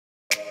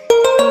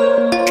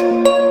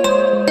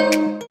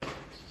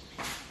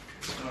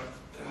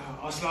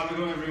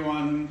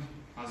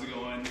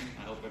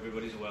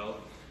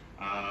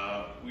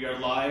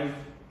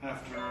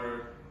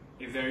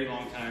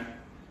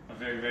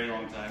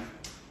time.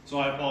 So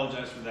I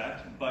apologize for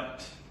that,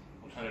 but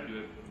we'll try to do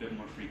it a bit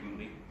more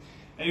frequently.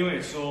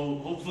 Anyway, so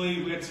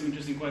hopefully we had some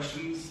interesting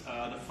questions.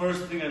 The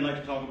first thing I'd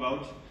like to talk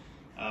about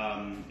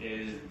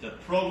is the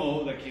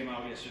promo that came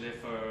out yesterday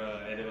for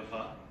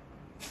Ehd-e-Wafa.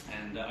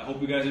 And I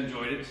hope you guys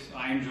enjoyed it.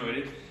 I enjoyed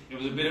it. It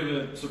was a bit of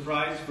a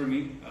surprise for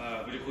me.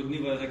 मुझे खुद नहीं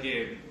पता था कि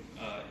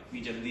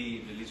इतनी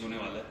जल्दी release होने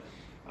वाला है.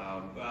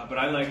 But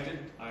I liked it.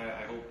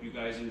 I hope you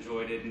guys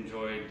enjoyed it.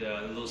 Enjoyed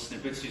the little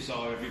snippets you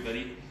saw of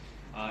everybody.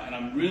 And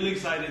I'm really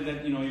excited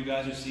that you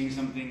guys are seeing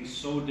something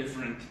so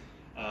different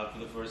for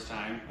the first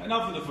time.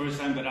 Not for the first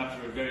time, but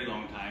after a very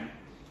long time.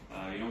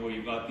 Where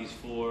you've got these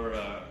four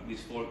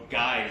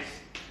guys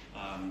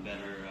that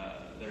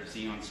are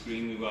seen on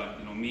screen. We've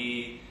got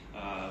me.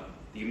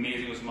 The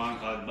amazing Osman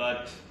Khalid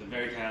Butt, the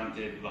very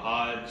talented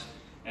Wahaj,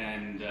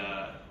 and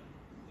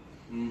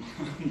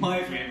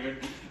my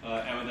favorite,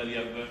 Ahmed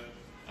Akbar.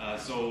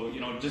 So,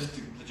 just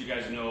to let you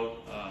guys know,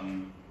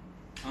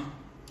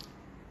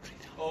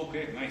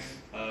 okay, nice.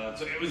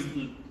 So it was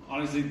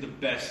honestly the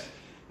best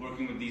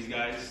working with these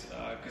guys,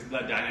 because the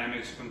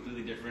dynamics are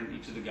completely different.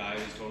 Each of the guys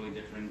is totally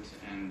different,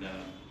 and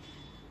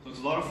so it's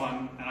a lot of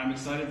fun, and I'm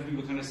excited for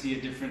people to kind of see a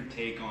different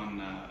take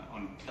on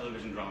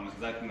television dramas,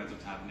 because I think that's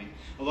what's happening.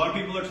 A lot of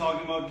people are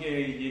talking about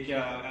ye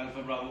kya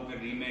Alpha Bravo ka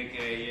remake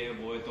hai, ye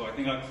wo hai, so I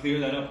think I'll clear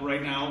that up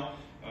right now.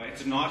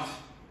 It's not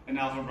an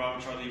Alpha Bravo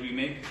Charlie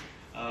remake.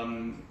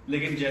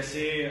 लेकिन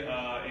जैसे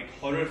एक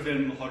horror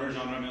film horror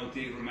genre में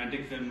होती है,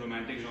 romantic film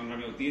romantic genre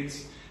में होती है,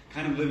 it's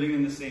kind of living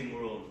in the same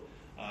world.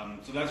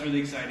 So that's really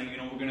exciting.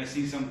 We're going to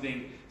see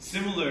something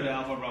similar to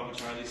Alpha Bravo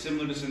Charlie,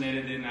 similar to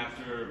Sunehray Din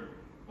after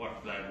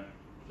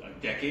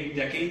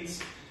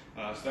decades.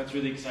 So that's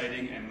really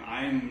exciting, and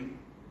I'm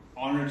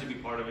honored to be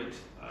part of it.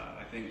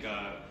 I think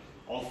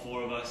all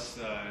four of us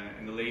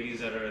and the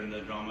ladies that are in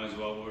the drama as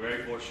well, we're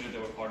very fortunate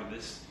that we're part of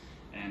this.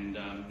 And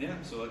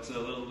so that's a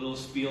little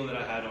spiel that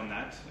I had on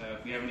that.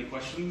 If you have any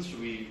questions, should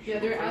we? Yeah,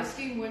 they're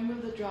asking when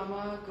will the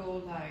drama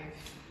go live?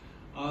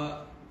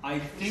 I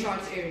think it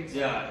starts airing.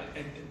 Yeah,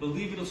 I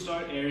believe it'll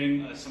start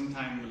airing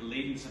sometime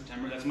late in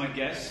September. That's my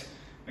guess.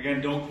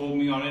 Again, don't quote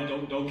me on it.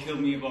 Don't kill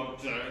me about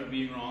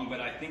being wrong.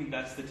 But I think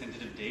that's the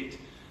tentative date.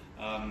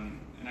 And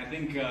I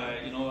think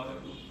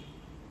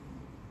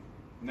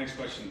next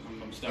question.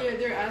 I'm stuck. Yeah,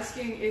 they're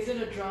asking, is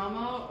it a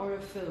drama or a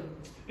film?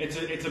 It's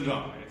a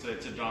drama.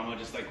 It's a drama,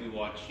 just like we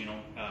watch,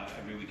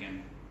 every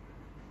weekend.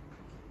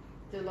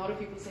 There are a lot of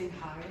people saying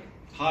hi.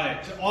 Hi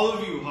to all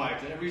of you. Hi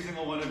to every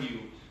single one of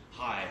you.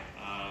 Hi.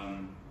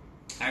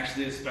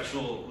 Actually, a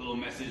special little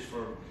message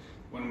for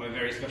one of my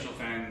very special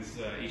fans,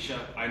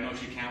 Isha. I know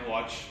she can't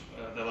watch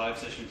the live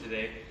session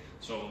today,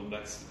 so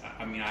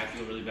I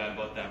feel really bad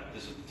about that.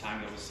 This is the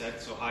time that was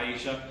set. So hi,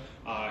 Isha.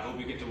 I hope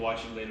you get to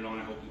watch it later on.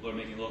 I hope people are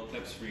making little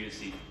clips for you to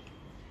see.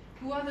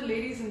 Who are the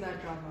ladies in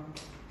that drama?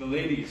 The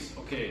ladies.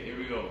 Okay, here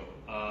we go.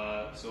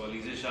 So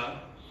Aliza Shah,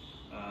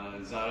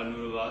 Zara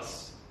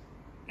Nurullas,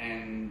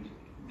 and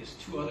there's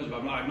two others,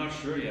 but I'm not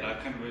sure yet.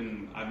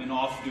 I've been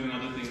off doing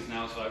other things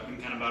now, so I've been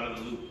kind of out of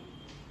the loop.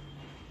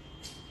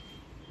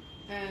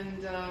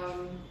 And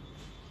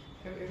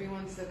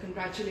everyone's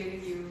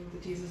congratulating you. The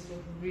teasers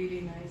look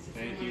really nice.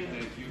 Thank you.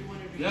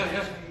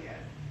 Yeah.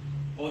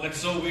 Oh, that's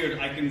so weird.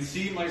 I can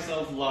see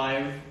myself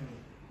live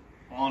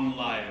on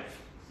live.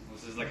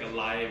 This is like a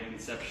live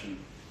inception.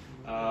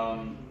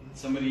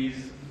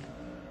 Somebody's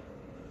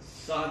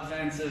Saad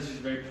fan says she's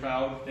very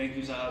proud. Thank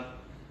you, Saad.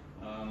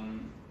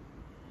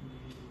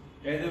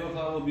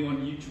 Ehd-e-Wafa will be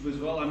on YouTube as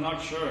well. I'm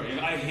not sure.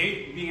 I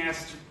hate being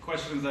asked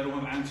questions I don't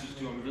have answers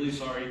to. I'm really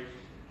sorry.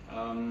 I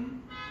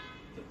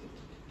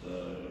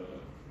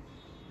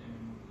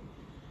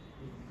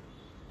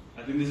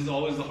think this is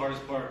always the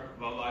hardest part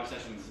about live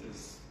sessions,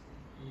 is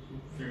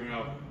figuring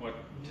out what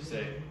to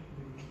say.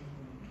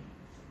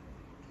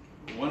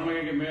 When am I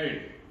going to get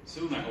married?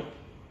 Soon, I hope.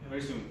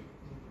 Very soon.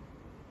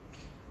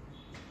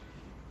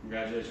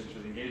 Congratulations for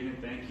the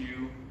engagement. Thank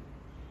you.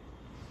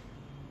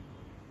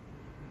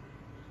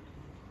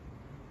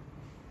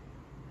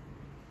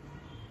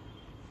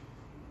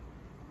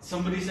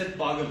 Somebody said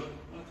pagal.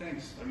 Oh,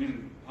 thanks.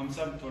 हम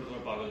सब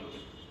थोड़ा पागल होते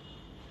हैं.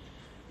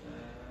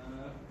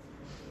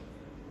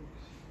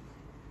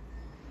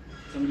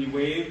 Somebody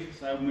waved,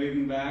 so I'm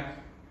waving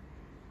back.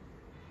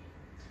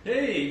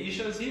 Hey,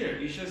 Isha's here.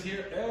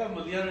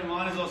 Malia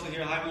Rahman is also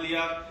here. Hi,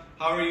 Malia.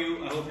 How are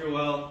you? I hope you're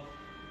well.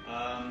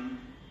 I'm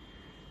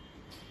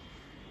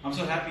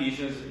so happy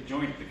Isha's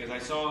joined, because I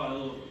saw a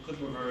little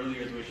clip of her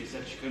earlier where she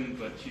said she couldn't,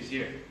 but she's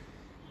here.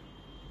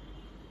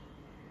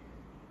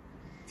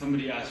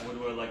 Somebody asked what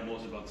do I like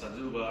most about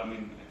Sadhu. Well, I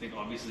think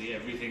obviously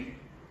everything.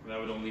 That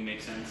would only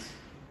make sense.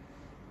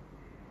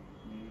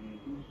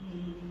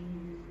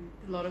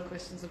 A lot of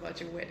questions about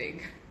your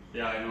wedding.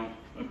 Yeah, I know.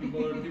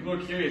 People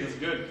are curious. It's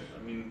good.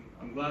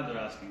 I'm glad they're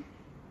asking.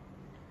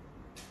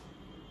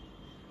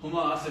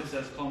 Huma Asif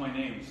says, call my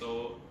name.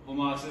 So,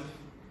 Huma Asif,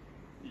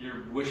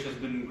 your wish has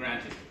been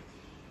granted.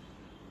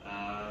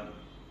 I'm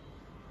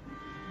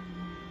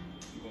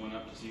going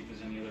up to see if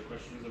there's any other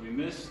questions that we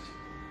missed.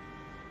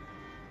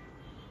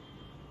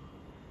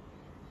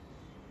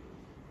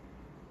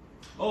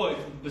 Oh,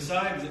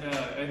 besides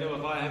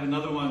Ehd-e-Wafa, I have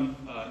another one,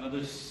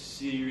 another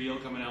serial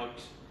coming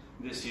out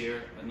this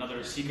year,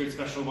 another secret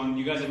special one.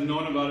 You guys have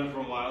known about it for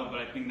a while, but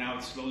I think now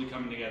it's slowly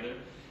coming together.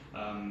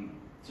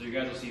 So you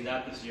guys will see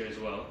that this year as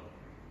well.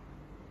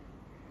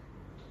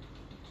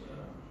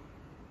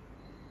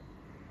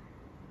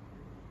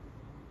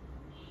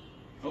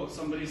 Oh,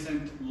 somebody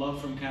sent love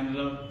from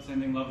Canada,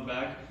 sending love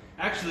back.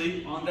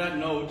 Actually, on that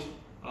note,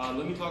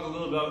 let me talk a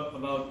little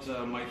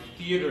about my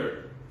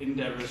theater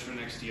endeavors for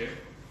next year.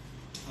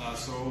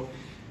 So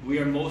we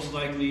are most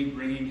likely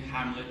bringing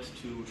Hamlet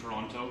to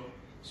Toronto.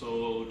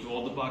 So to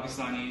all the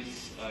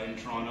Pakistanis in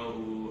Toronto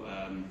who,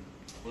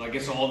 well, I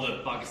guess all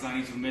the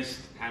Pakistanis who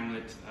missed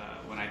Hamlet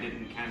when I did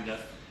in Canada,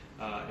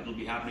 it'll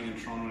be happening in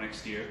Toronto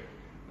next year.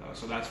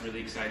 So that's really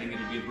exciting.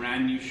 It'll be a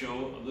brand new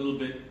show, a little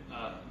bit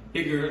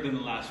bigger than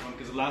the last one,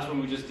 because the last one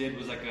we just did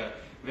was like a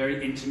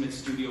very intimate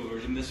studio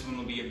version. This one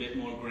will be a bit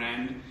more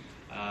grand.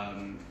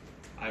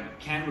 I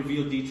can't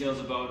reveal details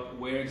about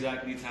where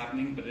exactly it's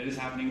happening, but it is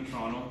happening in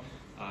Toronto.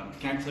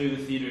 Can't tell you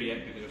the theater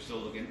yet because we're still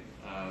looking.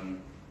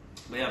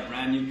 They have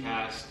brand new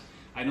cast.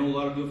 I know a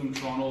lot of people from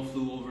Toronto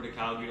flew over to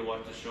Calgary to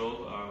watch the show,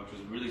 which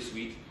was really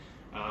sweet.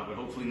 But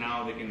hopefully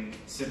now they can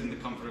sit in the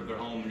comfort of their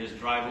home and just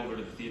drive over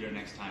to the theater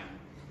next time.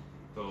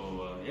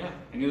 So yeah,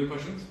 any other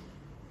questions?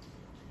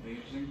 Anything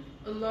interesting?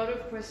 A lot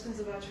of questions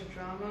about your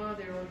drama.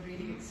 They're all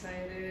really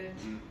excited.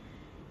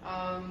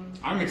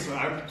 I'm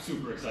excited. I'm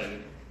super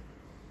excited.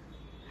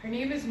 Her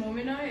name is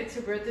Momina. It's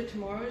her birthday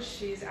tomorrow.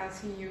 She's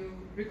asking you,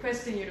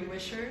 requesting you to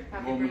wish her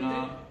happy Momina,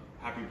 birthday.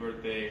 happy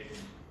birthday,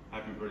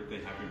 happy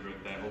birthday, happy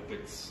birthday. I hope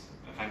it's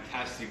a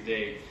fantastic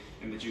day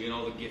and that you get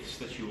all the gifts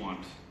that you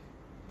want.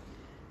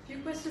 A few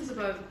questions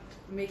about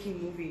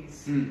making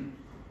movies.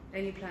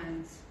 Any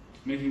plans?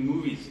 Making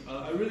movies.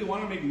 I really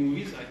want to make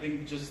movies. I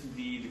think just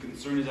the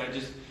concern is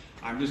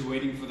I'm just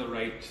waiting for the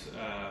right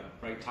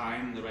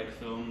time, the right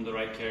film, the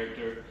right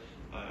character.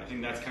 I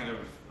think that's kind of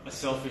a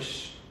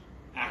selfish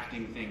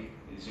acting thing.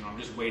 Is I'm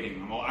just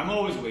waiting. I'm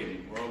always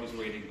waiting. We're always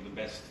waiting for the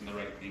best and the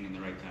right thing in the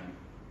right time.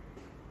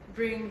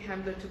 Bring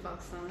Hamlet to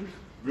Pakistan.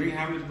 Bring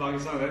Hamlet to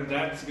Pakistan.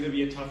 That's going to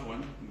be a tough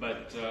one,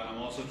 but I'm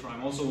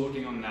also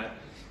working on that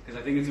because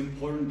I think it's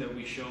important that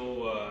we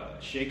show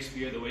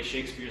Shakespeare the way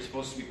Shakespeare is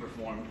supposed to be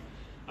performed.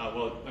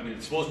 Well, I mean,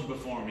 it's supposed to be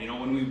performed.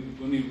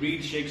 When we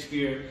read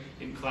Shakespeare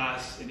in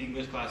class, in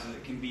English classes,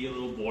 it can be a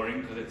little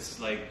boring because it's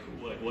like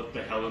what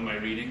the hell am I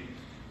reading?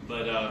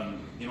 But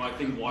I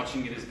think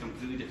watching it is a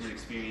completely different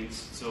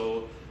experience.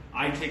 So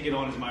I take it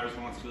on as my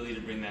responsibility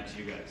to bring that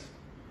to you guys.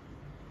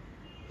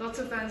 Lots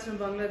of fans from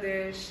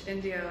Bangladesh,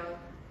 India,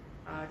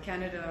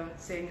 Canada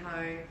saying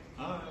hi.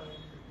 Hi.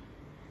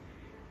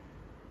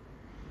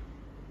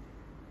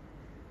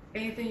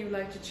 Anything you'd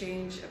like to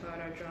change about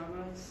our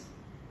dramas?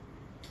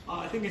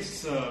 I think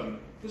there's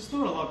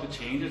not a lot to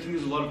change. I think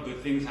there's a lot of good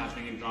things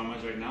happening in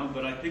dramas right now,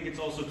 but I think it's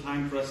also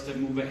time for us to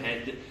move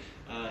ahead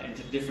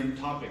into different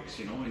topics,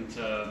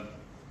 into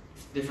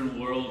different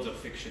worlds of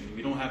fiction.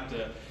 We don't have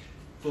to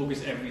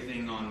focus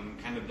everything on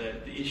kind of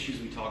the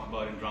issues we talk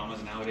about in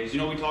dramas nowadays.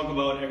 We talk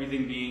about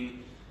everything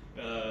being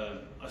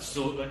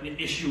an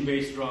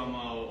issue-based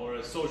drama or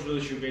a social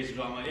issue-based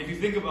drama. If you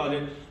think about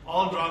it,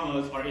 all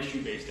dramas are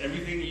issue-based.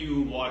 Everything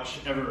you watch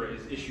ever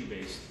is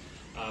issue-based.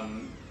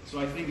 So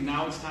I think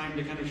now it's time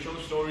to kind of show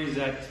stories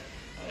that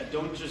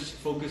don't just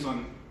focus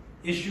on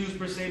issues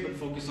per se, but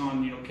focus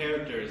on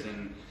characters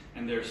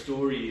and their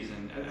stories.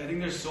 And I think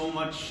there's so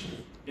much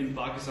in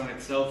Pakistan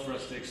itself for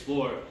us to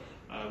explore.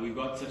 We've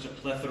got such a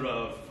plethora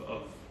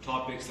of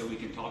topics that we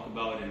can talk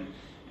about and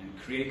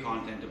create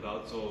content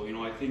about. So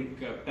I think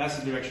that's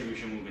the direction we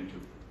should move into.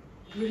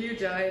 Will you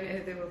die in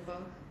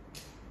Ehd-e-Wafa?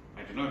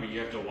 I don't know. I mean, you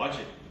have to watch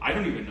it. I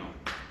don't even know.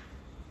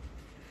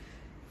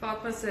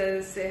 Fatma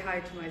says, say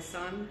hi to my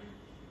son.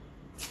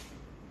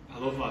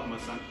 Hello, Fatma,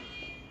 son.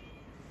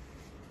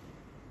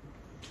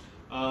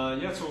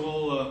 Yeah,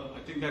 so I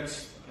think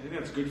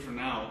that's good for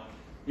now.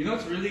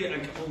 It's really,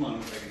 hold on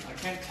a second. I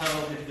can't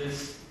tell if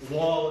this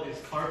wall is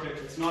carpet.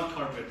 It's not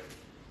carpet.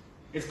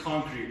 It's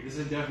concrete. This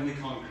is definitely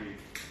concrete.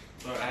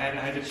 So I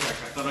had to check.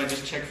 I thought I'd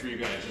just check for you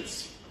guys.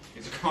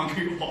 It's a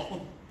concrete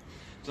wall.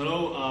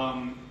 So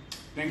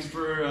thanks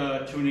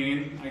for tuning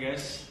in, I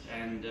guess,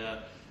 and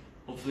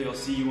hopefully I'll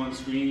see you on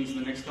screens in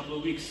the next couple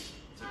of weeks.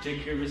 So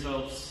take care of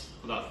yourselves.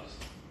 Khuda Hafiz.